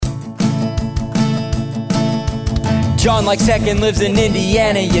John likes tech and lives in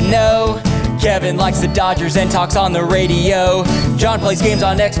Indiana, you know. Kevin likes the Dodgers and talks on the radio. John plays games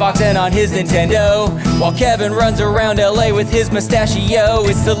on Xbox and on his Nintendo, while Kevin runs around LA with his mustachio.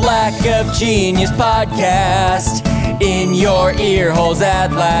 It's the Lack of Genius podcast, in your ear holes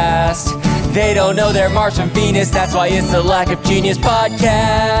at last. They don't know they're Mars from Venus, that's why it's the Lack of Genius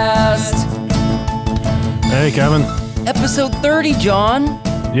podcast. Hey, Kevin. Episode 30, John.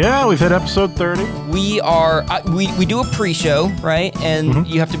 Yeah, we've hit episode 30. We are, we do a pre-show, right? And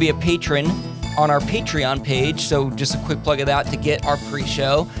you have to be a patron on our Patreon page. So just a quick plug of that to get our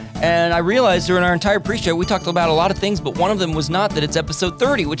pre-show. And I realized during our entire pre-show, we talked about a lot of things, but one of them was not that it's episode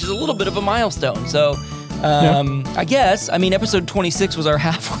 30, which is a little bit of a milestone. So I guess, episode 26 was our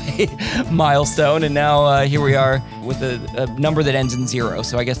halfway milestone. And now here we are with a number that ends in 0.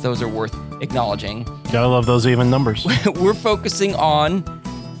 So I guess those are worth acknowledging. Gotta love those even numbers. We're focusing on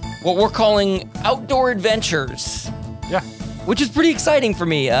what we're calling outdoor adventures. Yeah. Which is pretty exciting for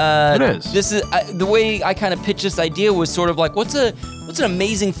me. It is. This is the way I kind of pitched this idea was sort of like, what's an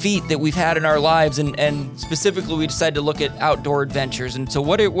amazing feat that we've had in our lives, and specifically we decided to look at outdoor adventures. And so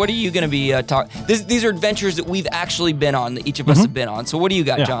what are you going to be talking? These are adventures that we've actually been on, that each of us have been on. So what do you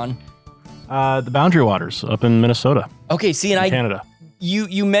got, John? The Boundary Waters up in Minnesota. Okay, see, and Canada.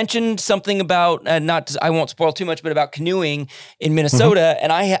 You mentioned something about I won't spoil too much, but about canoeing in Minnesota,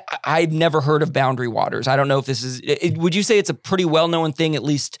 and I've never heard of Boundary Waters. I don't know if this is. Would you say it's a pretty well-known thing, at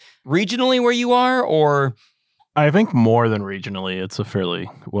least regionally where you are, or? I think more than regionally, it's a fairly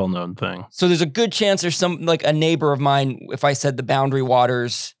well-known thing. So there's a good chance there's some, like a neighbor of mine, if I said the Boundary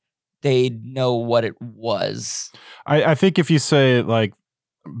Waters, they'd know what it was. I think if you say like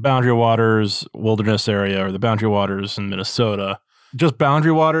Boundary Waters Wilderness Area or the Boundary Waters in Minnesota. Just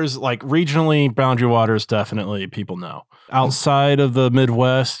Boundary Waters, like regionally, Boundary Waters, definitely people know. Outside of the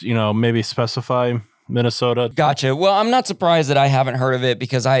Midwest, maybe specify Minnesota. Gotcha. Well, I'm not surprised that I haven't heard of it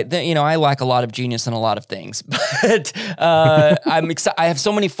because I lack a lot of genius in a lot of things. But I'm excited. I have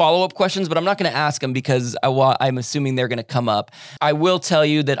so many follow-up questions, but I'm not going to ask them because I'm assuming they're going to come up. I will tell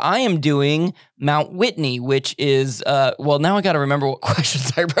you that I am doing Mount Whitney, which is now I got to remember what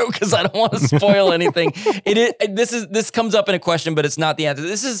questions I wrote because I don't want to spoil anything. This comes up in a question, but it's not the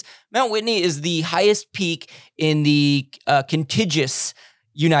answer. Mount Whitney is the highest peak in the contiguous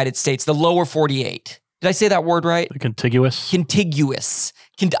United States, the lower 48. Did I say that word right? Contiguous. Contiguous.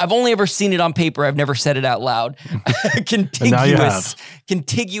 I've only ever seen it on paper. I've never said it out loud. Contiguous. And now you have.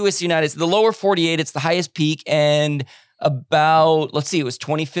 Contiguous United States. The lower 48, it's the highest peak. And about, it was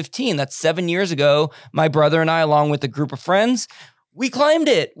 2015. That's 7 years ago. My brother and I, along with a group of friends, we climbed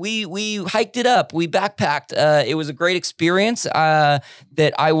it. We hiked it up. We backpacked. It was a great experience that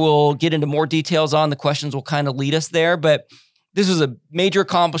I will get into more details on. The questions will kind of lead us there. But this was a major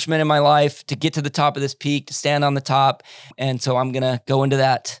accomplishment in my life to get to the top of this peak, to stand on the top. And so I'm going to go into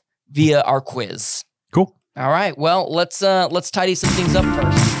that via our quiz. Cool. All right. Well, let's tidy some things up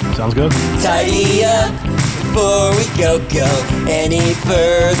first. Sounds good. Tidy up before we go any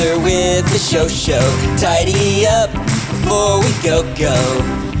further with the show. Tidy up before we go.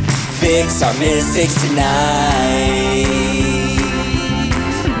 Fix our mistakes tonight.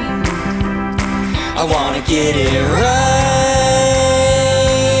 I want to get it right.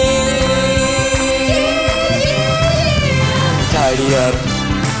 Tidy up.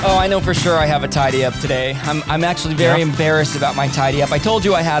 Oh, I know for sure I have a tidy up today. I'm actually very embarrassed about my tidy up. I told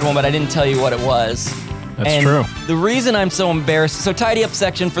you I had one, but I didn't tell you what it was. That's true. The reason I'm so embarrassed, so tidy up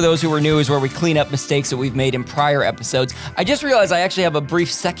section for those who are new is where we clean up mistakes that we've made in prior episodes. I just realized I actually have a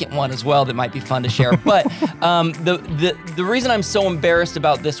brief second one as well that might be fun to share. But the reason I'm so embarrassed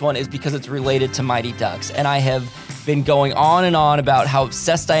about this one is because it's related to Mighty Ducks. And I have been going on and on about how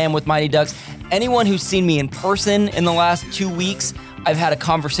obsessed I am with Mighty Ducks. Anyone who's seen me in person in the last 2 weeks, I've had a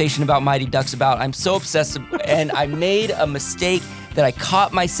conversation about Mighty Ducks I'm so obsessed, and I made a mistake that I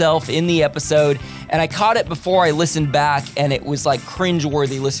caught myself in the episode, and I caught it before I listened back, and it was like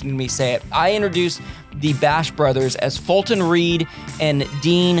cringeworthy listening to me say it. I introduced the Bash Brothers as Fulton Reed and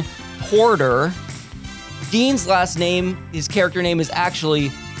Dean Porter. Dean's last name, his character name, is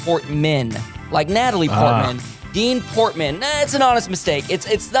actually Portman, like Natalie Portman. Dean Portman, it's an honest mistake.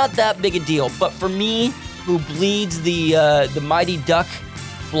 It's not that big a deal, but for me, who bleeds the Mighty Duck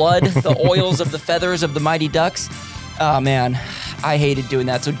blood, the oils of the feathers of the Mighty Ducks, oh man, I hated doing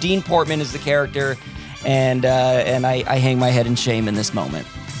that. So Dean Portman is the character, and I hang my head in shame in this moment.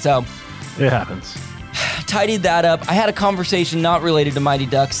 So it happens. Tidied that up. I had a conversation not related to Mighty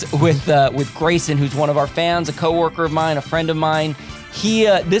Ducks with Grayson, who's one of our fans, a coworker of mine, a friend of mine.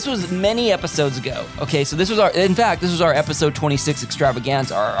 This was many episodes ago. Okay, so this was our episode 26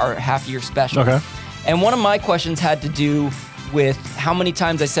 extravaganza, our half year special. Okay. And one of my questions had to do with how many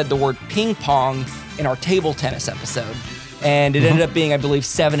times I said the word ping pong in our table tennis episode. And it ended up being, I believe,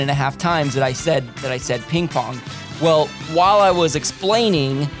 7.5 times that I said ping pong. Well, while I was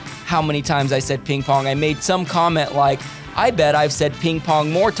explaining how many times I said ping pong, I made some comment like, I bet I've said ping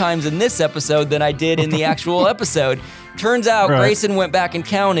pong more times in this episode than I did in the actual episode. Turns out Grayson went back and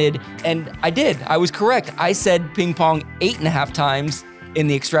counted, and I did. I was correct. I said ping pong 8.5 times in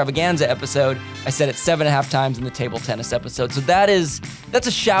the extravaganza episode. I said it 7.5 times in the table tennis episode. So that's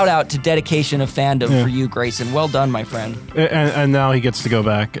a shout out to dedication of fandom for you, Grayson. Well done, my friend. And now he gets to go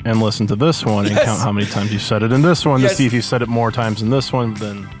back and listen to this one and count how many times you said it in this one to see if you said it more times in this one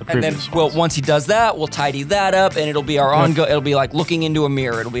than the previous one. Well, once he does that, we'll tidy that up, and it'll be our it'll be like looking into a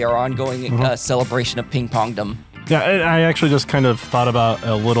mirror. It'll be our ongoing celebration of ping pongdom. Yeah, I actually just kind of thought about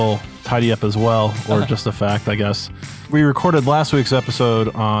a little tidy up as well, or just a fact, I guess. We recorded last week's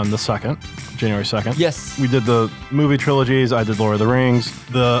episode on the 2nd, January 2nd. Yes. We did the movie trilogies. I did Lord of the Rings.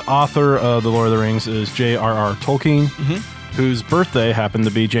 The author of the Lord of the Rings is J.R.R. Tolkien, whose birthday happened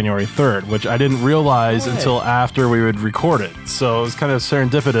to be January 3rd, which I didn't realize until after we would record it. So it was kind of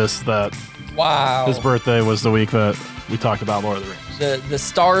serendipitous that his birthday was the week that we talked about Lord of the Rings. The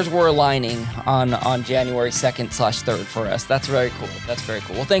stars were aligning on January 2nd/3rd for us. That's very cool. That's very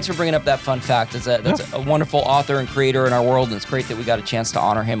cool. Well, thanks for bringing up that fun fact. That's a wonderful author and creator in our world, and it's great that we got a chance to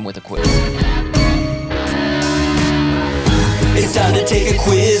honor him with a quiz. It's time to take a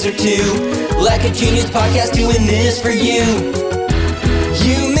quiz or two. Like a genius podcast doing this for you.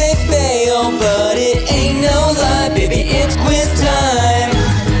 You may fail, but it ain't no lie, baby. It's quiz time.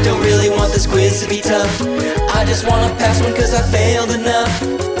 Don't really want this quiz to be tough. I just want to pass one cause I failed enough.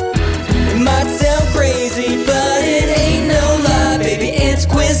 It might sound crazy, but it ain't no lie, baby, it's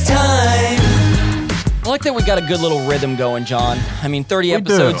quiz time. I like that we got a good little rhythm going, John. I mean, 30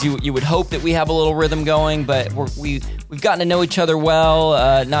 episodes, you would hope that we have a little rhythm going, but we've gotten to know each other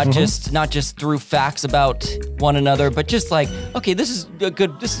well, not just through facts about one another, but just like, okay, this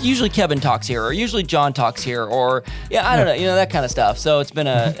is usually Kevin talks here, or usually John talks here, or I don't know, that kind of stuff. So it's been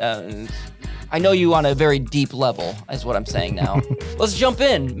I know you on a very deep level, is what I'm saying now. Let's jump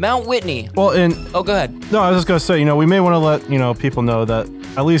in. Mount Whitney. Well, oh, go ahead. No, I was just going to say, we may want to let, people know that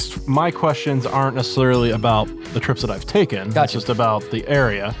at least my questions aren't necessarily about the trips that I've taken. Gotcha. It's just about the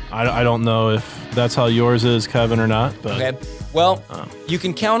area. I don't know if that's how yours is, Kevin, or not. But, okay. Well, you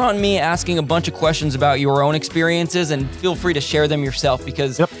can count on me asking a bunch of questions about your own experiences, and feel free to share them yourself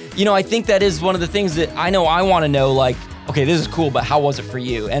because, I think that is one of the things that I know I want to know, like, okay, this is cool, but how was it for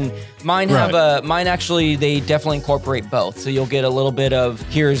you? And mine actually, they definitely incorporate both. So you'll get a little bit of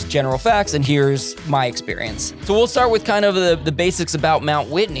here's general facts and here's my experience. So we'll start with kind of the basics about Mount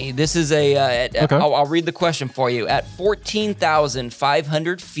Whitney. This is I'll read the question for you. At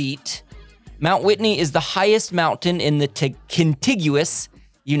 14,500 feet, Mount Whitney is the highest mountain in the contiguous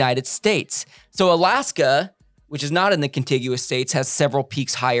United States. So Alaska, which is not in the contiguous states, has several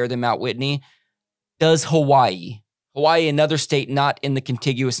peaks higher than Mount Whitney. Does Hawaii? Hawaii, another state not in the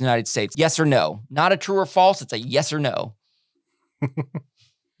contiguous United States. Yes or no? Not a true or false. It's a yes or no.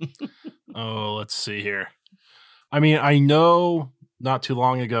 Oh, let's see here. I mean, I know not too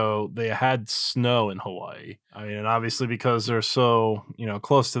long ago they had snow in Hawaii. I mean, obviously because they're so,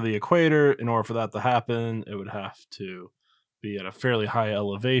 close to the equator, in order for that to happen, it would have to be at a fairly high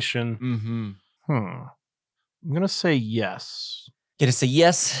elevation. I'm going to say yes. It is a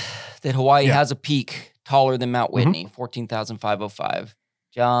yes that Hawaii has a peak taller than Mount Whitney, 14,505.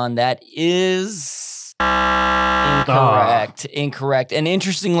 John, that is incorrect. Incorrect. And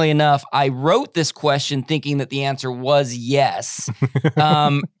interestingly enough, I wrote this question thinking that the answer was yes.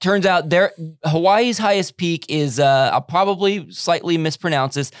 Turns out Hawaii's highest peak is, I'll probably slightly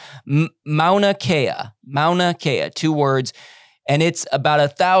mispronounce this, Mauna Kea. Mauna Kea, 2 words. And it's about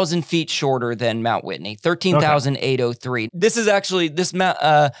 1,000 feet shorter than Mount Whitney, 13,803. This is actually,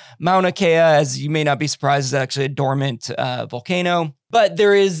 Mauna Kea, as you may not be surprised, is actually a dormant volcano. But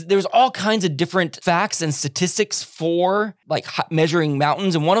there's all kinds of different facts and statistics for like measuring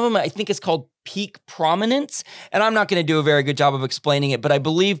mountains. And one of them, I think, is called peak prominence. And I'm not going to do a very good job of explaining it, but I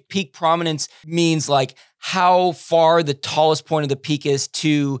believe peak prominence means like how far the tallest point of the peak is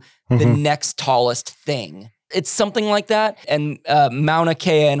to the next tallest thing. It's something like that. And Mauna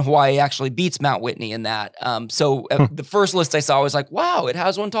Kea in Hawaii actually beats Mount Whitney in that. So the first list I saw was like, wow, it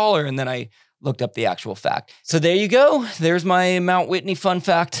has one taller. And then I looked up the actual fact. So there you go. There's my Mount Whitney fun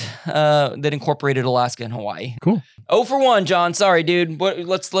fact that incorporated Alaska and Hawaii. Cool. 0 for 1, John. Sorry, dude.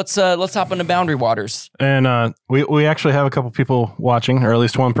 Let's hop into Boundary Waters. And we actually have a couple people watching, or at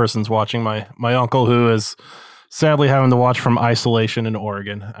least one person's watching. My uncle, who is sadly having to watch from isolation in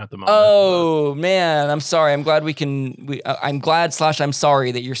Oregon at the moment. Oh man, I'm sorry. I'm glad I'm glad / I'm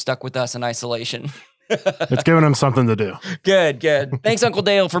sorry that you're stuck with us in isolation. It's giving him something to do. Good. Thanks, Uncle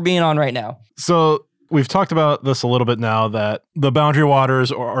Dale, for being on right now. So we've talked about this a little bit now, that the Boundary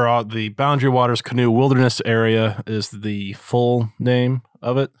Waters or the Boundary Waters Canoe Wilderness Area is the full name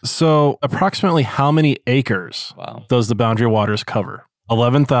of it. So approximately how many acres does the Boundary Waters cover?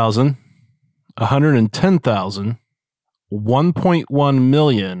 11,000, 110,000, 1.1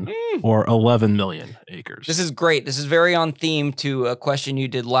 million, or 11 million acres. This is great. This is very on theme to a question you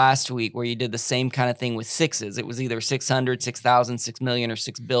did last week where you did the same kind of thing with sixes. It was either 600, 6,000, 6 million, or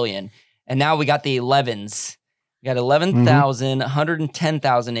 6 billion. And now we got the 11s. We got 11,000,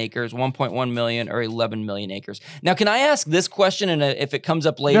 110,000 acres, 1.1 million, or 11 million acres. Now, can I ask this question? And if it comes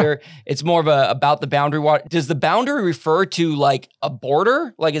up later, it's more of about the boundary water. Does the boundary refer to like a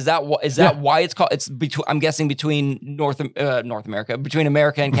border? Like, is that why it's called? It's between. I'm guessing between North America, between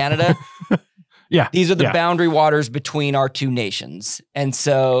America and Canada. Yeah. These are the boundary waters between our two nations. And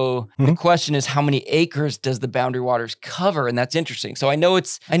so the question is, how many acres does the boundary waters cover? And that's interesting. So I know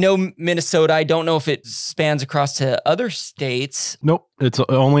Minnesota. I don't know if it spans across to other states. Nope. It's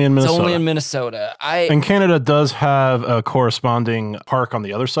only in Minnesota. It's only in Minnesota. And Canada does have a corresponding park on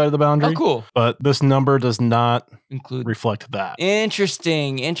the other side of the boundary. Oh, cool. But this number does not reflect that.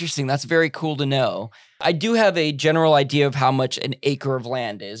 Interesting. That's very cool to know. I do have a general idea of how much an acre of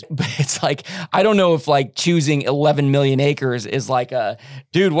land is, but it's like, I don't know if like choosing 11 million acres is like a,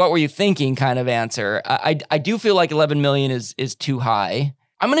 dude, what were you thinking kind of answer. I do feel like 11 million is too high.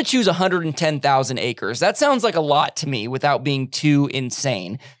 I'm going to choose 110,000 acres. That sounds like a lot to me without being too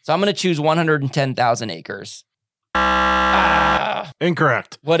insane. So I'm going to choose 110,000 acres.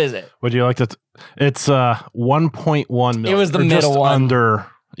 Incorrect. What is it? Would you like to? It's 1.1 million. It was the middle one.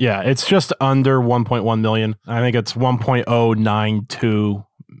 Yeah, it's just under 1.1 million. I think it's 1.092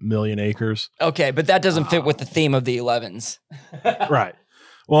 million acres. Okay, but that doesn't fit with the theme of the 11s. Right.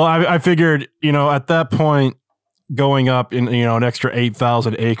 Well, I figured, at that point, going up in, an extra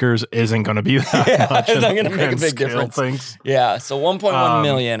 8,000 acres isn't going to be that much. It's not going to make a big difference. Things. Yeah, so 1.1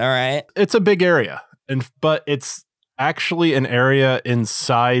 million, all right. It's a big area, but it's actually an area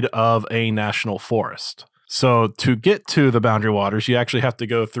inside of a national forest. So to get to the Boundary Waters, you actually have to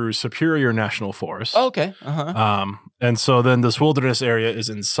go through Superior National Forest. Oh, okay. And so then this wilderness area is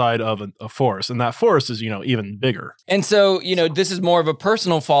inside of a forest, and that forest is, even bigger. And so, this is more of a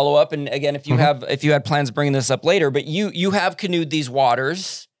personal follow-up. And again, if you had plans of bringing this up later, but you have canoed these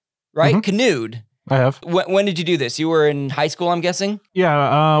waters, right? Canoed. I have. When did you do this? You were in high school, I'm guessing?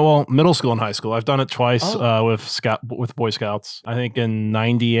 Yeah, middle school and high school. I've done it twice with Boy Scouts. I think in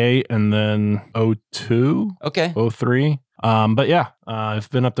 98 and then 02. Okay. 03. But yeah, I've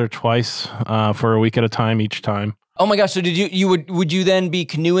been up there twice for a week at a time each time. Oh my gosh! So would you then be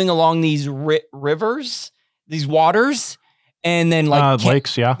canoeing along these rivers, these waters? And then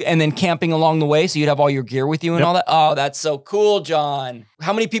lakes, yeah. And then camping along the way, so you'd have all your gear with you and all that? Oh, that's so cool, John.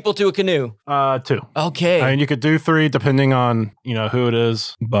 How many people to a canoe? 2. Okay. I mean, you could do 3 depending on, who it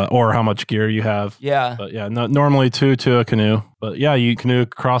is, or how much gear you have. Yeah. But yeah, normally 2 to a canoe. But yeah, you canoe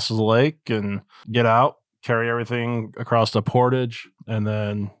across the lake and get out, carry everything across the portage, and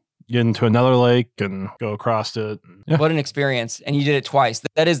then get into another lake and go across it. Yeah. What an experience. And you did it twice.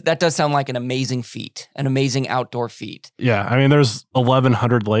 That does sound like an amazing feat, an amazing outdoor feat. Yeah. I mean, there's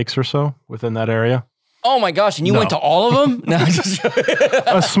 1,100 lakes or so within that area. Oh my gosh. And you went to all of them? No,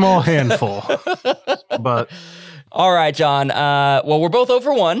 a small handful. But all right, John. Well, we're both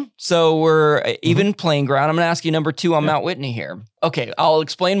over 1, so we're even playing ground. I'm going to ask you number 2 on Mount Whitney here. Okay. I'll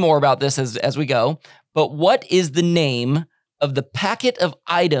explain more about this as we go. But what is the name of the packet of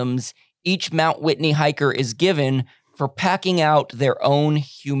items each Mount Whitney hiker is given for packing out their own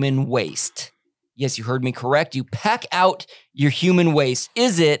human waste? Yes, you heard me correct. You pack out your human waste.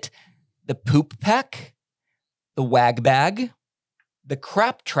 Is it the poop pack, the wag bag, the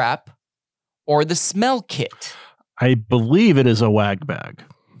crap trap, or the smell kit? I believe it is a wag bag.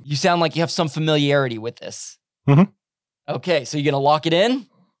 You sound like you have some familiarity with this. Mm-hmm. Okay, so you're going to lock it in?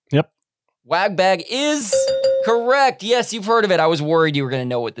 Yep. Wag bag is correct. Yes, you've heard of it. I was worried you were going to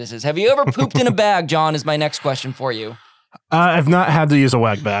know what this is. Have you ever pooped in a bag, John, is my next question for you. I've not had to use a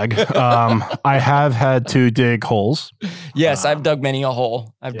wag bag. I have had to dig holes. Yes, I've dug many a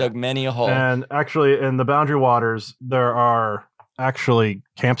hole. Dug many a hole. And actually, in the Boundary Waters, there are actually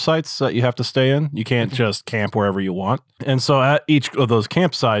campsites that you have to stay in. You can't just camp wherever you want. And so at each of those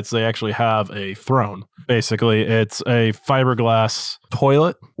campsites, they actually have a throne. Basically, it's a fiberglass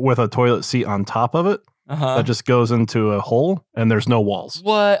toilet with a toilet seat on top of it. that just goes into a hole and there's no walls.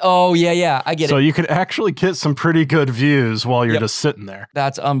 What? Oh, yeah. I get it. So you could actually get some pretty good views while you're just sitting there.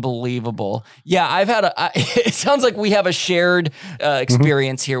 That's unbelievable. Yeah, I've had it sounds like we have a shared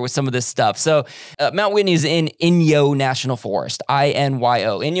experience here with some of this stuff. So Mount Whitney is in Inyo National Forest,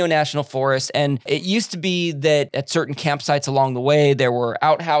 INYO, Inyo National Forest. And it used to be that at certain campsites along the way, there were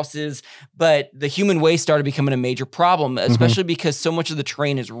outhouses, but the human waste started becoming a major problem, especially because so much of the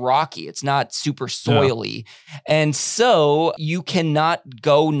terrain is rocky. It's not super soily. And so you cannot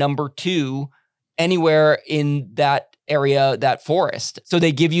go number 2 anywhere in that area, that forest. So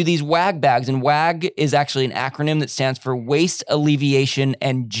they give you these WAG bags, and WAG is actually an acronym that stands for Waste Alleviation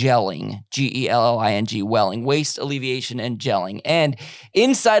and Gelling, Gelling, welling, Waste Alleviation and Gelling. And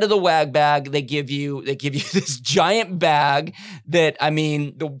inside of the WAG bag, they give you this giant bag that, I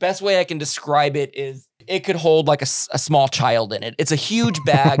mean, the best way I can describe it is it could hold like a small child in it. It's a huge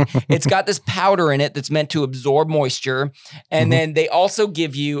bag. It's got this powder in it that's meant to absorb moisture. And then they also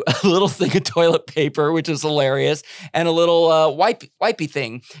give you a little thing of toilet paper, which is hilarious, and a little wipey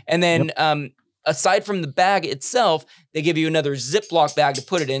thing. And then aside from the bag itself, they give you another Ziploc bag to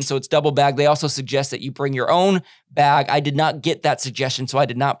put it in, so it's double bag. They also suggest that you bring your own bag. I did not get that suggestion, so I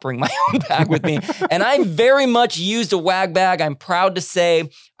did not bring my own bag with me. And I very much used a WAG bag. I'm proud to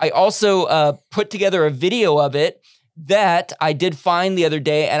say I also put together a video of it that I did find the other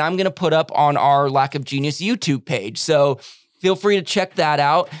day, and I'm going to put up on our Lack of Genius YouTube page. So feel free to check that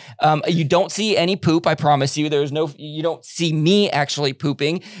out. You don't see any poop, I promise you. You don't see me actually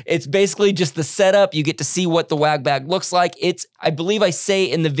pooping. It's basically just the setup. You get to see what the WAG bag looks like. I believe I say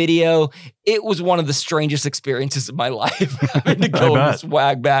in the video, it was one of the strangest experiences of my life having to go in this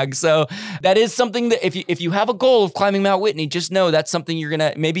WAG bag. So that is something that if you have a goal of climbing Mount Whitney, just know that's something you're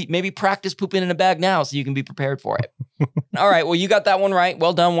gonna maybe practice pooping in a bag now so you can be prepared for it. All right, well, you got that one right.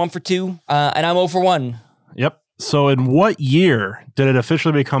 Well done, 1 for 2. And I'm 0 for 1. Yep. So in what year did it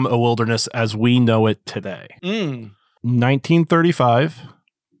officially become a wilderness as we know it today? 1935,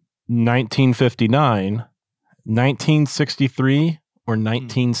 1959, 1963, or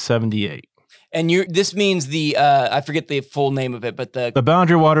 1978? And this means I forget the full name of it, but the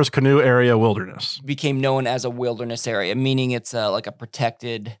Boundary Waters Canoe Area Wilderness became known as a wilderness area, meaning it's like a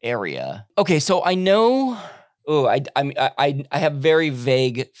protected area. Okay, so I know. I have very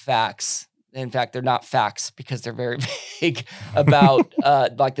vague facts. In fact, they're not facts because they're very vague about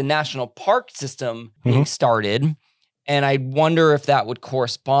like the national park system being started. And I wonder if that would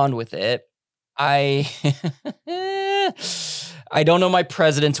correspond with it. I don't know my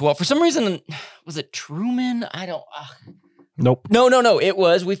presidents well. For some reason, was it Truman? I don't. Nope. No.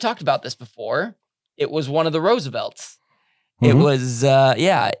 We've talked about this before. It was one of the Roosevelts. It was,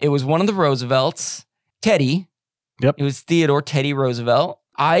 it was one of the Roosevelts. Teddy. Yep. It was Theodore Teddy Roosevelt.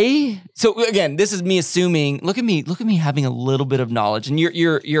 So again, this is me assuming, look at me having a little bit of knowledge, and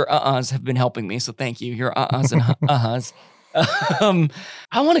your uh-uhs have been helping me. So thank you. Your uh-uhs and uh-uhs.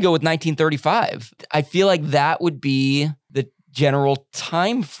 I want to go with 1935. I feel like that would be the general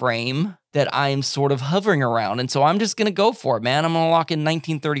time frame that I'm sort of hovering around. And so I'm just going to go for it, man. I'm going to lock in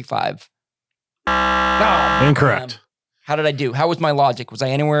 1935. Oh, incorrect. How did I do? How was my logic? Was I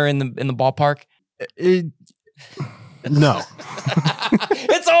anywhere in the ballpark? No.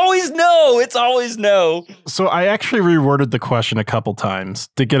 It's always no. So I actually reworded the question a couple times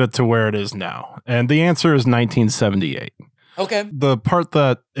to get it to where it is now. And the answer is 1978. Okay. The part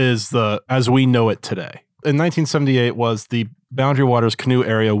that is as we know it today. In 1978 was the Boundary Waters Canoe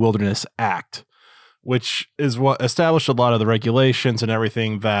Area Wilderness Act, which is what established a lot of the regulations and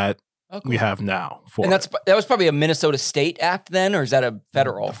everything that we have now. And that was probably a Minnesota State Act then, or is that a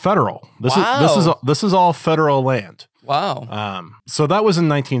federal? Federal. This is all federal land. Wow. So that was in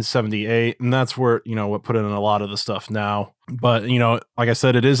 1978, and that's where, what put in a lot of the stuff now. But, like I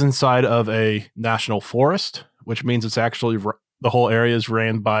said, it is inside of a national forest, which means it's actually the whole area is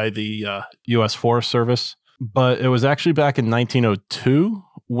ran by the U.S. Forest Service. But it was actually back in 1902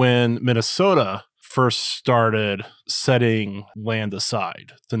 when Minnesota first started setting land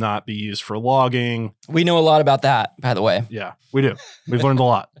aside to not be used for logging. We know a lot about that, by the way. Yeah, we do. We've learned a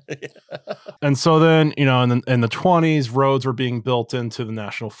lot. And so then, in the 20s, roads were being built into the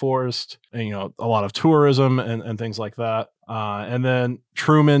national forest and, a lot of tourism and things like that. And then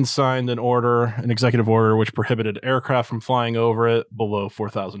Truman signed an executive order, which prohibited aircraft from flying over it below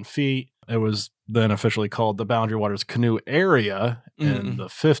 4,000 feet. It was then officially called the Boundary Waters Canoe Area in the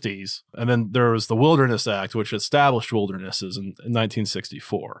 50s. And then there was the Wilderness Act, which established wildernesses in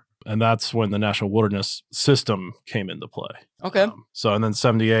 1964. And that's when the National Wilderness System came into play. Okay. And then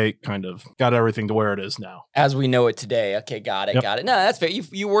 78 kind of got everything to where it is now. As we know it today. Okay, got it. No, that's fair.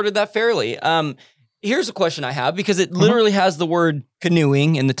 You worded that fairly. Here's a question I have, because it literally has the word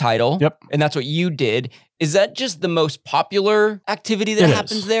canoeing in the title. Yep. And that's what you did. Is that just the most popular activity that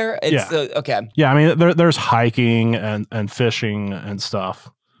happens there? It's okay. Yeah, I mean, there's hiking and fishing and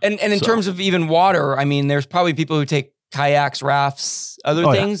stuff. And in terms of even water, I mean, there's probably people who take kayaks, rafts,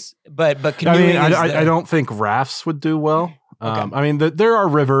 other things, but canoeing. I mean, I don't think rafts would do well. I mean, there are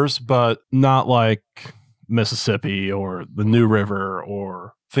rivers, but not like Mississippi or the New River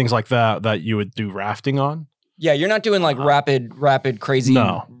or things like that you would do rafting on. Yeah, you're not doing like rapid, crazy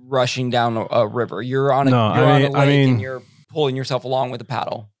rushing down a river. You're on a lake and you're pulling yourself along with a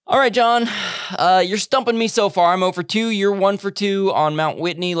paddle. All right, John, you're stumping me so far. I'm 0 for 2. You're 1 for 2 on Mount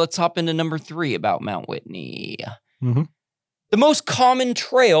Whitney. Let's hop into number 3 about Mount Whitney. Mm-hmm. The most common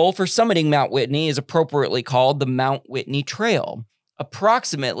trail for summiting Mount Whitney is appropriately called the Mount Whitney Trail.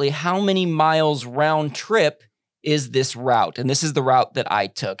 Approximately how many miles round trip is this route? And this is the route that I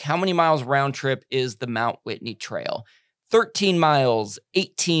took. How many miles round trip is the Mount Whitney Trail? 13 miles,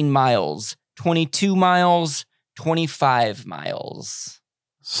 18 miles, 22 miles, 25 miles.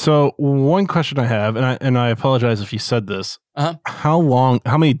 So one question I have, and I apologize if you said this. How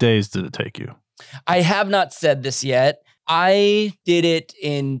many days did it take you? I have not said this yet. I did it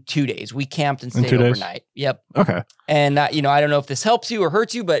in 2 days. We camped and stayed overnight. Yep. Okay. And I don't know if this helps you or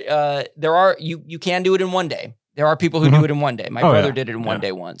hurts you, but you can do it in 1 day. There are people who do it in 1 day. My brother did it in 1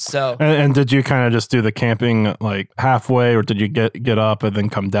 day once. So. And did you kind of just do the camping like halfway, or did you get up and then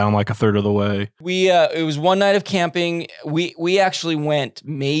come down like a third of the way? It was one night of camping. We actually went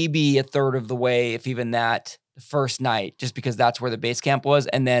maybe a third of the way, if even that, the first night, just because that's where the base camp was,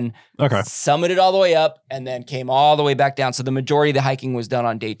 and then summited all the way up and then came all the way back down. So the majority of the hiking was done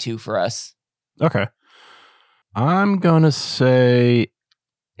on day 2 for us. Okay. I'm going to say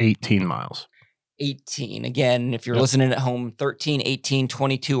 18 miles. 18. Again, if you're listening at home, 13, 18,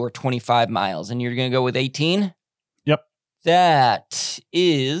 22, or 25 miles. And you're going to go with 18? Yep. That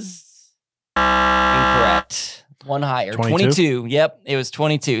is incorrect. One higher. 22. Yep, it was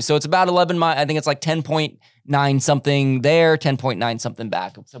 22. So it's about 11 miles. I think it's like 10.9 something there, 10.9 something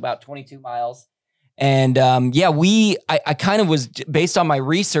back. So about 22 miles. And I kind of was, based on my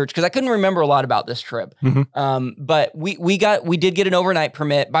research, because I couldn't remember a lot about this trip. Mm-hmm. But we did get an overnight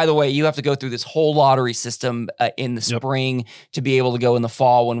permit. By the way, you have to go through this whole lottery system in the spring to be able to go in the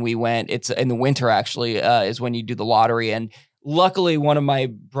fall. When we went, it's in the winter actually, is when you do the lottery. And luckily, one of my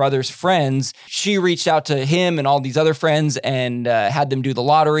brother's friends, she reached out to him and all these other friends and had them do the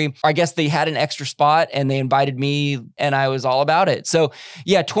lottery. I guess they had an extra spot and they invited me and I was all about it. So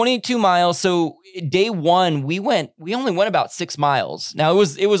yeah, 22 miles. So day 1, we only went about 6 miles. Now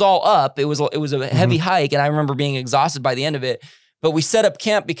it was all up. It was a heavy hike, and I remember being exhausted by the end of it. But we set up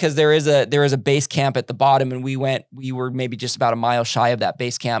camp because there is a base camp at the bottom, and we were maybe just about a mile shy of that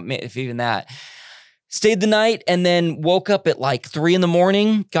base camp, if even that. Stayed the night and then woke up at like 3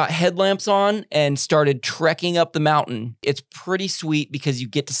 a.m, got headlamps on and started trekking up the mountain. It's pretty sweet because you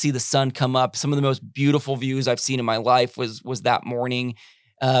get to see the sun come up. Some of the most beautiful views I've seen in my life was that morning.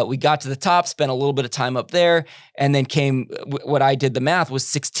 We got to the top, spent a little bit of time up there, and then what I did the math was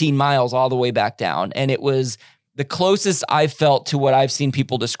 16 miles all the way back down. And it was the closest I've felt to what I've seen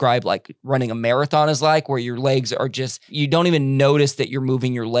people describe like running a marathon is like, where your legs are just, you don't even notice that you're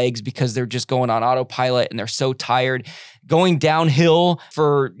moving your legs because they're just going on autopilot and they're so tired. Going downhill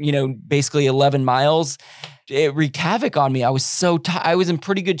for, basically 11 miles, it wreaked havoc on me. I was so tired. I was in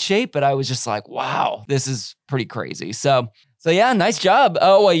pretty good shape, but I was just like, wow, this is pretty crazy. So yeah, nice job.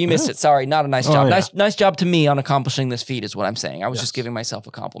 Oh, well, you missed it. Sorry, not a nice job. Yeah. Nice job to me on accomplishing this feat is what I'm saying. I was just giving myself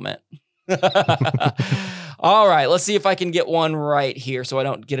a compliment. All right, let's see if I can get one right here so I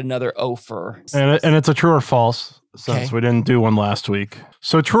don't get another offer. And it's a true or false, since we didn't do one last week.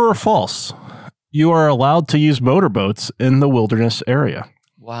 So true or false, you are allowed to use motorboats in the wilderness area.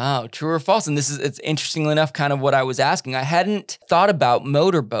 Wow, true or false? And it's interestingly enough kind of what I was asking. I hadn't thought about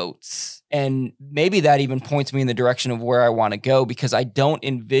motorboats, and maybe that even points me in the direction of where I want to go, because I don't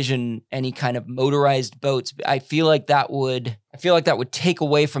envision any kind of motorized boats. I feel like that would take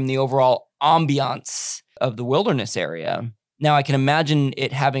away from the overall ambiance of the wilderness area. Now, I can imagine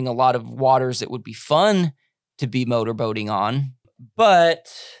it having a lot of waters that would be fun to be motorboating on,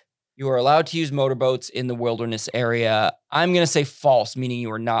 but you are allowed to use motorboats in the wilderness area. I'm going to say false, meaning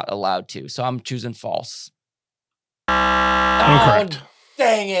you are not allowed to. So I'm choosing false. Incorrect. Oh,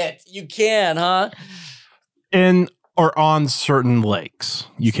 dang it. You can, huh? In or on certain lakes,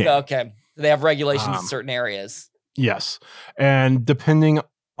 you can. Okay. They have regulations in certain areas. Yes. And depending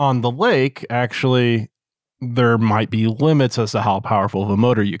on the lake, actually, there might be limits as to how powerful of a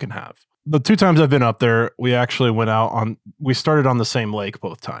motor you can have. The 2 times I've been up there, we actually we started on the same lake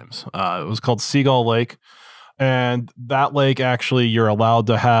both times. It was called Seagull Lake. And that lake, actually, you're allowed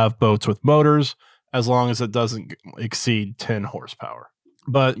to have boats with motors as long as it doesn't exceed 10 horsepower.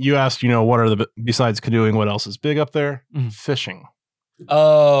 But you asked, what are besides canoeing, what else is big up there? Fishing.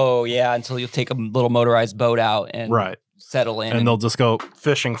 Oh, yeah, until you'll take a little motorized boat out and settle in. And they'll just go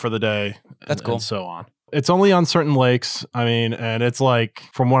fishing for the day. That's cool. And so on. It's only on certain lakes. And it's like,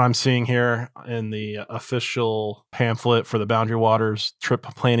 from what I'm seeing here in the official pamphlet for the Boundary Waters trip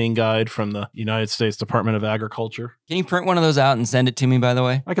planning guide from the United States Department of Agriculture. Can you print one of those out and send it to me, by the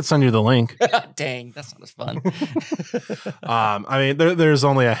way? I could send you the link. Dang, that's not as fun. There's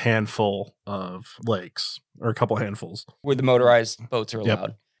only a handful of lakes, or a couple handfuls, where the motorized boats are allowed.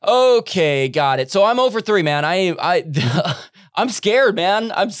 Yep. Okay, got it. So I'm 0 for 3, man. I'm scared,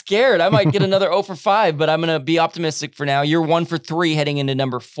 man. I'm scared. I might get another 0 for 5, but I'm going to be optimistic for now. You're 1 for 3 heading into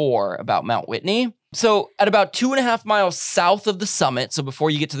number 4 about Mount Whitney. So at about 2.5 miles south of the summit, so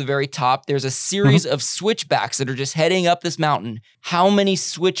before you get to the very top, there's a series of switchbacks that are just heading up this mountain. How many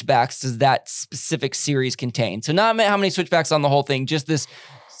switchbacks does that specific series contain? So not how many switchbacks on the whole thing, just this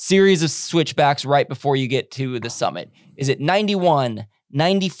series of switchbacks right before you get to the summit. Is it 91,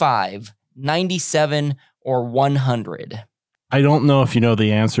 95, 97, or 100? I don't know if you know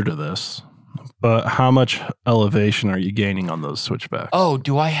the answer to this, but how much elevation are you gaining on those switchbacks? Oh,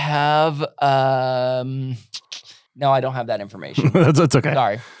 do I have... No, I don't have that information. That's okay.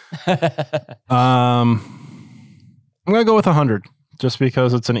 Sorry. I'm going to go with 100, just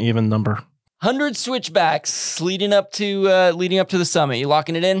because it's an even number. 100 switchbacks leading up to the summit. You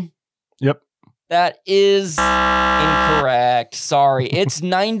locking it in? Yep. That is incorrect. Sorry. It's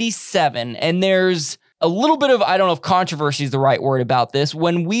 97. And there's a little bit of, I don't know if controversy is the right word about this.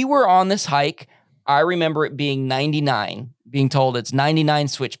 When we were on this hike, I remember it being 99, being told it's 99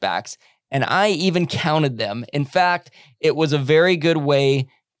 switchbacks. And I even counted them. In fact, it was a very good way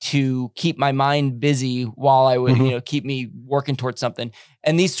to keep my mind busy while I would, keep me working towards something.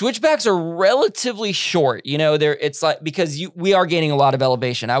 And these switchbacks are relatively short. It's like, because we are gaining a lot of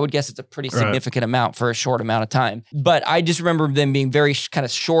elevation. I would guess it's a pretty significant amount for a short amount of time. But I just remember them being very kind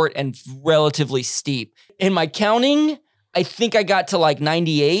of short and relatively steep. In my counting, I think I got to like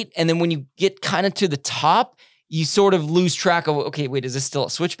 98. And then when you get kind of to the top, you sort of lose track of, okay, wait, is this still a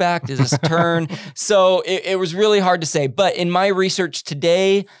switchback? Is this a turn? So it was really hard to say. But in my research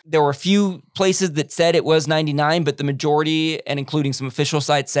today, there were a few places that said it was 99, but the majority, and including some official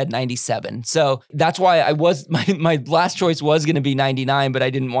sites, said 97. So that's why my last choice was going to be 99, but I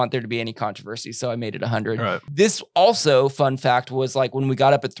didn't want there to be any controversy, so I made it 100. Right. This also, fun fact, was like when we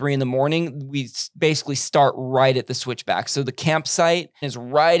got up at 3 a.m, we basically start right at the switchback. So the campsite is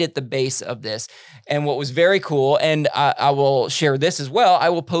right at the base of this. And what was very cool, and I will share this as well, I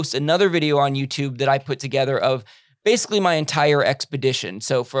will post another video on YouTube that I put together of basically my entire expedition.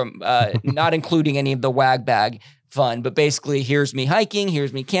 So from not including any of the wag bag fun, but basically here's me hiking,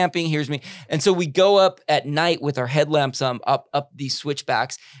 here's me camping, here's me. And so we go up at night with our headlamps up these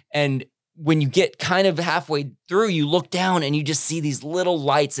switchbacks. And when you get kind of halfway through, you look down and you just see these little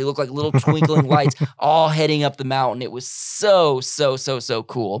lights. They look like little twinkling lights all heading up the mountain. It was so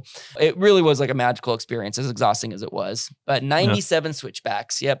cool. It really was like a magical experience, as exhausting as it was. But 97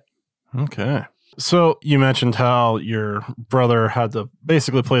 switchbacks. Yep. Okay. So you mentioned how your brother had to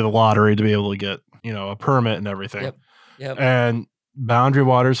basically play the lottery to be able to get, a permit and everything. Yep. And Boundary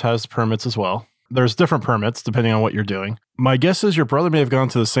Waters has permits as well. There's different permits depending on what you're doing. My guess is your brother may have gone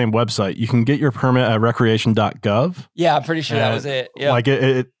to the same website. You can get your permit at recreation.gov. Yeah, I'm pretty sure that was it. Yeah.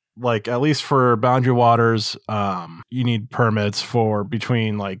 Like at least for Boundary Waters, you need permits for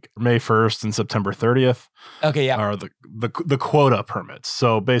between like May 1st and September 30th. Okay, yeah. Or the quota permits.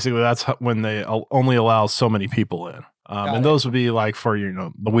 So basically that's when they only allow so many people in. And those would be like for,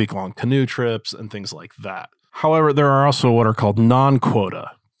 the week-long canoe trips and things like that. However, there are also what are called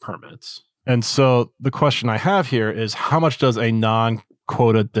non-quota permits. And so the question I have here is, how much does a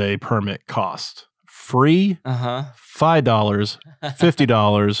non-quota day permit cost? Free, $5,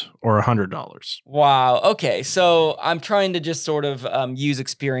 $50, or $100? Wow. Okay. So I'm trying to just sort of use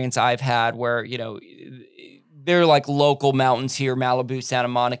experience I've had where, there are like local mountains here, Malibu, Santa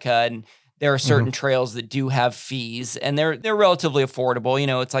Monica, and there are certain trails that do have fees, and they're relatively affordable.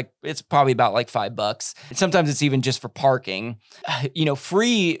 It's probably about like $5. Sometimes it's even just for parking.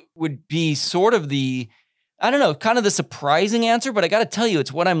 Free would be sort of kind of the surprising answer, but I got to tell you,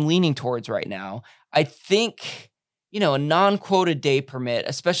 it's what I'm leaning towards right now. I think a non-quota day permit,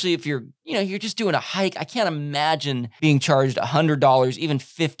 especially if you're just doing a hike. I can't imagine being charged $100. Even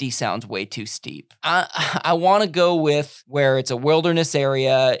 $50 sounds way too steep. I want to go with where it's a wilderness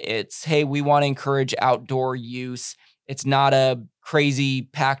area. It's, hey, we want to encourage outdoor use. It's not a crazy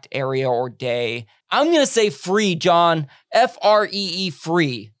packed area or day. I'm going to say free, John. Free,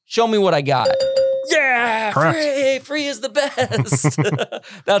 free. Show me what I got. Yeah, correct. Free is the best.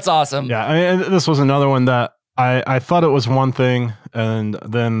 That's awesome. Yeah, and this was another one that I thought it was one thing, and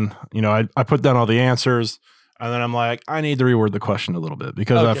then, I put down all the answers, and then I'm like, I need to reword the question a little bit,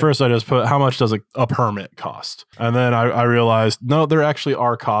 because at first I just put, how much does a permit cost? And then I realized, no, there actually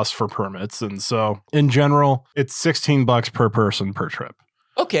are costs for permits. And so in general, it's $16 per person per trip.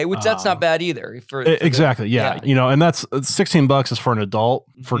 Okay, which that's not bad either. Exactly, yeah. And that's $16 is for an adult.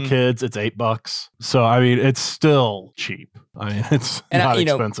 For kids, it's $8. So I mean, it's still cheap. I mean, it's not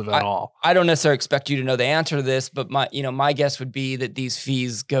expensive at all. I don't necessarily expect you to know the answer to this, but my guess would be that these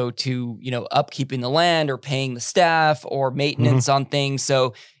fees go to upkeeping the land or paying the staff or maintenance on things.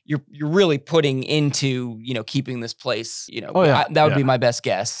 So you're really putting into keeping this place. That would be my best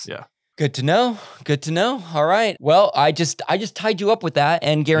guess. Yeah. Good to know. Good to know. All right. Well, I just tied you up with that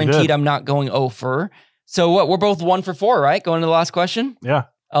and guaranteed I'm not going over. So what? We're both 1 for 4, right? Going to the last question? Yeah.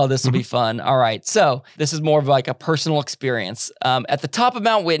 Oh, this will be fun. All right. So this is more of like a personal experience. At the top of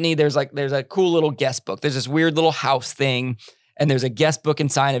Mount Whitney, there's a cool little guest book. There's this weird little house thing, and there's a guest book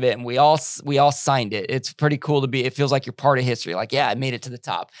inside of it, and we all signed it. It's pretty cool to be. It feels like you're part of history. Like, yeah, I made it to the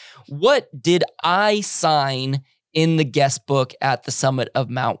top. What did I sign in the guest book at the summit of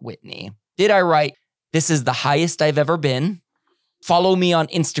Mount Whitney? Did I write, this is the highest I've ever been? Follow me on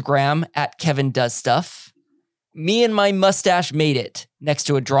Instagram at Kevin Does Stuff. Me and my mustache made it, next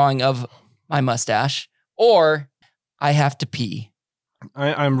to a drawing of my mustache. Or I have to pee.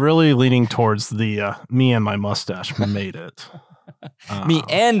 I'm really leaning towards the me and my mustache made it. Me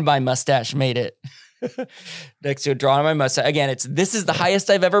and my mustache made it. Next to a drawing of my mustache. Again, it's this is the highest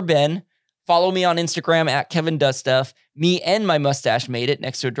I've ever been. Follow me on Instagram at Kevin Does Stuff. Me and my mustache made it,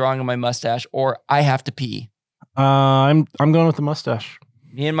 next to a drawing of my mustache. Or I have to pee. I'm going with the mustache.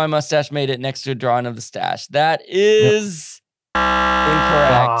 Me and my mustache made it, next to a drawing of the stash. That is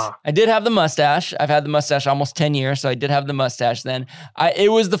incorrect. I did have the mustache. I've had the mustache almost 10 years, so I did have the mustache then.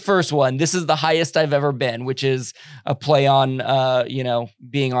 It was the first one. This is the highest I've ever been, which is a play on,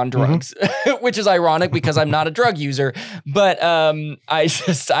 being on drugs, which is ironic because I'm not a drug user. But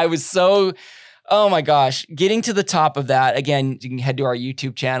I was so, oh my gosh, getting to the top of that. Again, you can head to our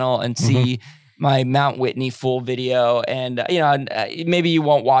YouTube channel and see my Mount Whitney full video. And, maybe you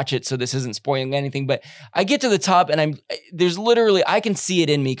won't watch it, so this isn't spoiling anything, but I get to the top and there's literally, I can see it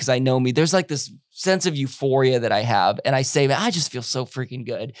in me because I know me. There's like this sense of euphoria that I have. And I say, man, I just feel so freaking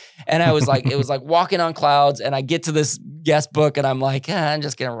good. And I was like, it was like walking on clouds, and I get to this guest book and I'm like, I'm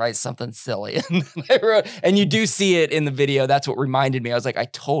just going to write something silly. And you do see it in the video. That's what reminded me. I was like, I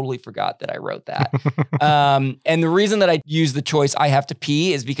totally forgot that I wrote that. And the reason that I use the choice, I have to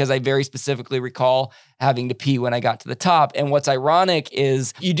pee, is because I very specifically recall having to pee when I got to the top. And what's ironic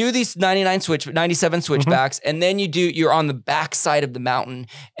is you do these 97 switchbacks, and then you're on the back side of the mountain,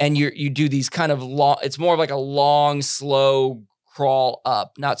 and you do these kind of long, it's more of like a long, slow crawl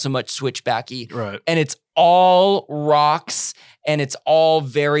up, not so much switchbacky. Right. And it's all rocks, and it's all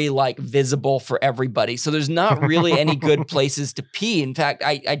very like visible for everybody. So there's not really any good places to pee. In fact,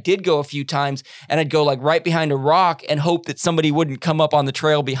 I did go a few times, and I'd go like right behind a rock and hope that somebody wouldn't come up on the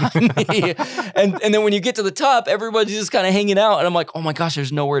trail behind me. and then when you get to the top, everybody's just kind of hanging out, and I'm like, oh my gosh,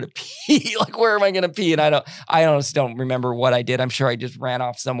 there's nowhere to pee. Like, where am I going to pee? And I honestly don't remember what I did. I'm sure I just ran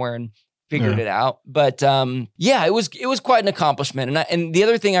off somewhere and figured it out. But it was quite an accomplishment. And the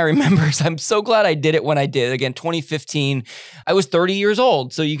other thing I remember is I'm so glad I did it when I did. Again, 2015, I was 30 years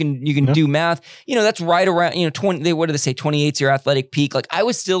old. So you can do math. That's right around, 20, what do they say? 28's your athletic peak. Like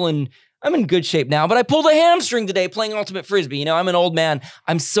I'm in good shape now, but I pulled a hamstring today playing ultimate frisbee. I'm an old man.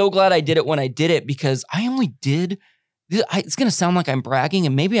 I'm so glad I did it when I did it, because I only did, it's going to sound like I'm bragging,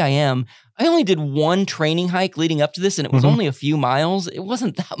 and maybe I am. I only did one training hike leading up to this, and it was only a few miles. It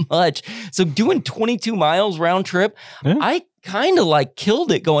wasn't that much. So doing 22 miles round trip, I kind of like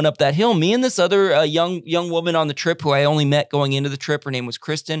killed it going up that hill. Me and this other young woman on the trip who I only met going into the trip, her name was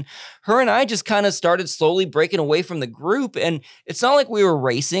Kristen. Her and I just kind of started slowly breaking away from the group, and it's not like we were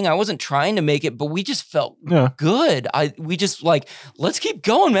racing. I wasn't trying to make it, but we just felt good. We just like, let's keep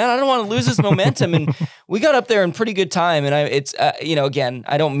going, man. I don't want to lose this momentum. And we got up there in pretty good time. And it's again,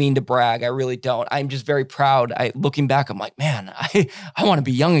 I don't mean to brag. I really don't. I'm just very proud. Looking back, I'm like, man, I want to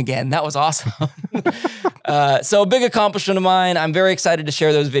be young again. That was awesome. So a big accomplishment of mine. I'm very excited to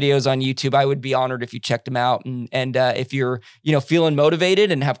share those videos on YouTube. I would be honored if you checked them out. And if you're, feeling motivated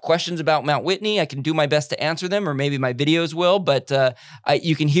and have questions about Mount Whitney, I can do my best to answer them, or maybe my videos will. But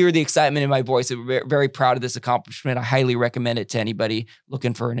you can hear the excitement in my voice. I'm very proud of this accomplishment. I highly recommend it to anybody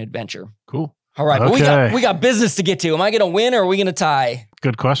looking for an adventure. Cool. All right, okay. But we got business to get to. Am I going to win or are we going to tie?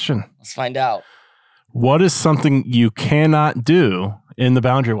 Good question. Let's find out. What is something you cannot do in the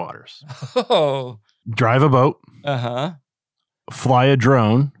Boundary Waters? Oh. Drive a boat. Uh-huh. Fly a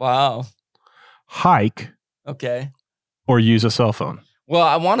drone. Wow. Hike. Okay. Or use a cell phone. Well,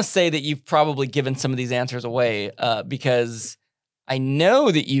 I want to say that you've probably given some of these answers away because I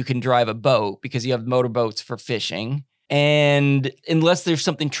know that you can drive a boat because you have motorboats for fishing. And unless there's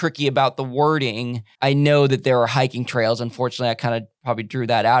something tricky about the wording, I know that there are hiking trails. Unfortunately, I kind of probably drew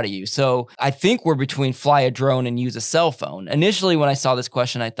that out of you. So I think we're between fly a drone and use a cell phone. Initially, when I saw this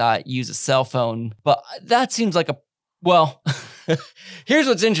question, I thought use a cell phone, but that seems like here's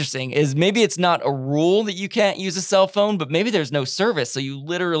what's interesting is maybe it's not a rule that you can't use a cell phone, but maybe there's no service. So you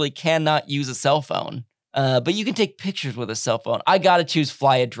literally cannot use a cell phone. But you can take pictures with a cell phone. I got to choose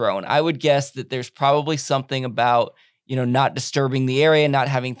fly a drone. I would guess that there's probably something about not disturbing the area, not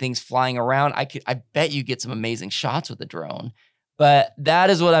having things flying around. I bet you get some amazing shots with a drone, but that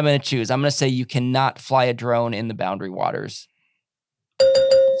is what I'm going to choose. I'm going to say you cannot fly a drone in the Boundary Waters.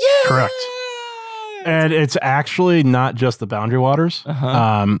 Yeah! Correct. And it's actually not just the Boundary Waters.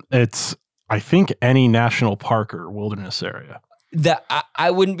 Uh-huh. It's, I think, any national park or wilderness area. That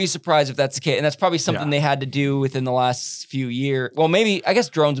I wouldn't be surprised if that's the case. And that's probably something they had to do within the last few years. Well, maybe, I guess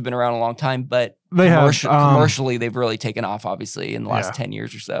drones have been around a long time, but commercially, they've really taken off, obviously, in the last 10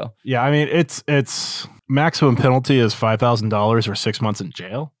 years or so. Yeah, I mean, it's maximum penalty is $5,000 or 6 months in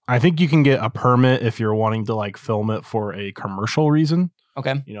jail. I think you can get a permit if you're wanting to film it for a commercial reason.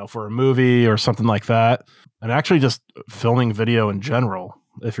 Okay. For a movie or something like that. And actually just filming video in general.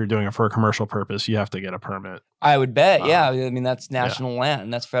 If you're doing it for a commercial purpose, you have to get a permit. I would bet. Yeah. I mean, that's national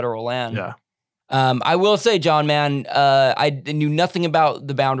land. That's federal land. Yeah. I will say, John, man, I knew nothing about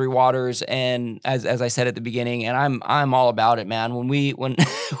the Boundary Waters, and as I said at the beginning, and I'm all about it, man. When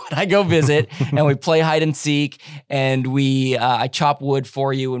I go visit and we play hide and seek, and I chop wood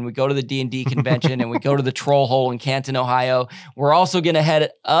for you, and we go to the D&D convention, and we go to the Troll Hole in Canton, Ohio. We're also gonna head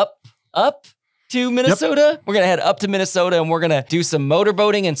up to Minnesota. Yep. We're going to head up to Minnesota, and we're going to do some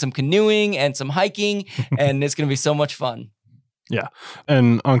motorboating and some canoeing and some hiking, and it's going to be so much fun. Yeah.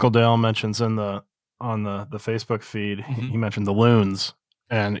 And Uncle Dale mentions on the Facebook feed, he mentioned the loons,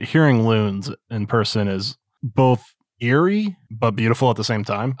 and hearing loons in person is both eerie but beautiful at the same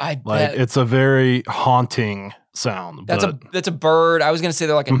time. It's a very haunting sound. That's a bird. I was going to say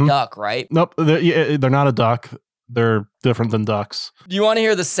they're like a duck, right? Nope. They're not a duck. They're different than ducks. Do you want to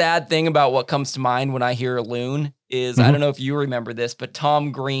hear the sad thing about what comes to mind when I hear a loon? I don't know if you remember this, but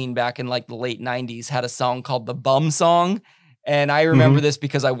Tom Green back in the late 90s had a song called The Bum Song. And I remember this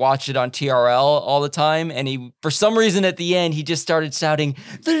because I watched it on TRL all the time. And he, for some reason at the end, he just started shouting,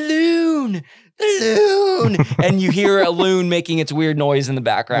 "The loon! The loon!" And you hear a loon making its weird noise in the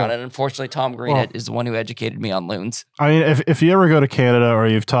background. Yeah. And unfortunately, Tom Green is the one who educated me on loons. I mean, if you ever go to Canada or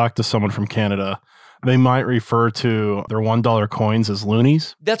you've talked to someone from Canada, they might refer to their $1 coins as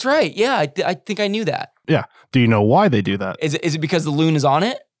loonies. That's right. Yeah, I think I knew that. Yeah. Do you know why they do that? Is it because the loon is on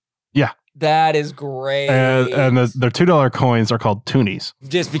it? Yeah. That is great. And their $2 coins are called toonies.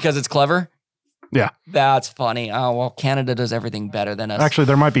 Just because it's clever? Yeah. That's funny. Oh, well, Canada does everything better than us. Actually,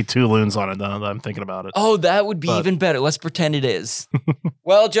 there might be 2 loons on it now that I'm thinking about it. Oh, that would be even better. Let's pretend it is.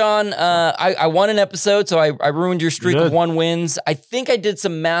 Well, John, I won an episode, so I ruined your streak of 1 wins. I think I did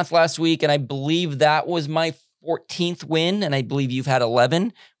some math last week, and I believe that was my 14th win, and I believe you've had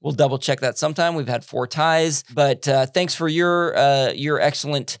 11. We'll double check that sometime. We've had 4 ties, but thanks for your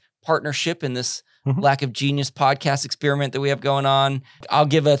excellent partnership in this Lack of Genius podcast experiment that we have going on. I'll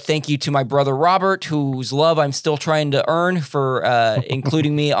give a thank you to my brother Robert, whose love I'm still trying to earn for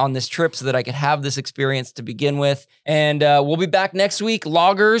including me on this trip so that I could have this experience to begin with. And we'll be back next week.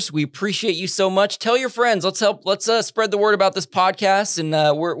 Loggers, we appreciate you so much. Tell your friends. Let's spread the word about this podcast.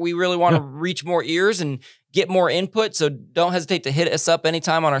 And we really want to reach more ears and get more input. So don't hesitate to hit us up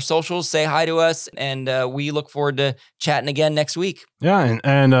anytime on our socials. Say hi to us. And we look forward to chatting again next week. Yeah.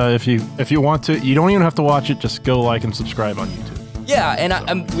 And if you want to, you don't even have to watch it. Just go like and subscribe on YouTube. Yeah,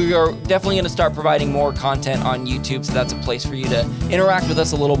 and we are definitely going to start providing more content on YouTube, so that's a place for you to interact with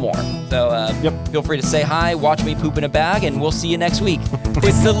us a little more. So feel free to say hi, watch me poop in a bag, and we'll see you next week.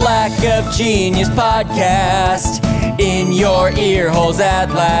 It's the Lack of Genius podcast in your ear holes at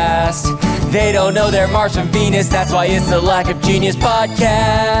last. They don't know they're Mars from Venus, that's why it's the Lack of Genius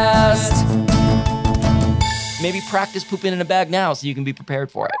podcast. Maybe practice pooping in a bag now so you can be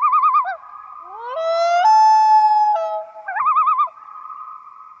prepared for it.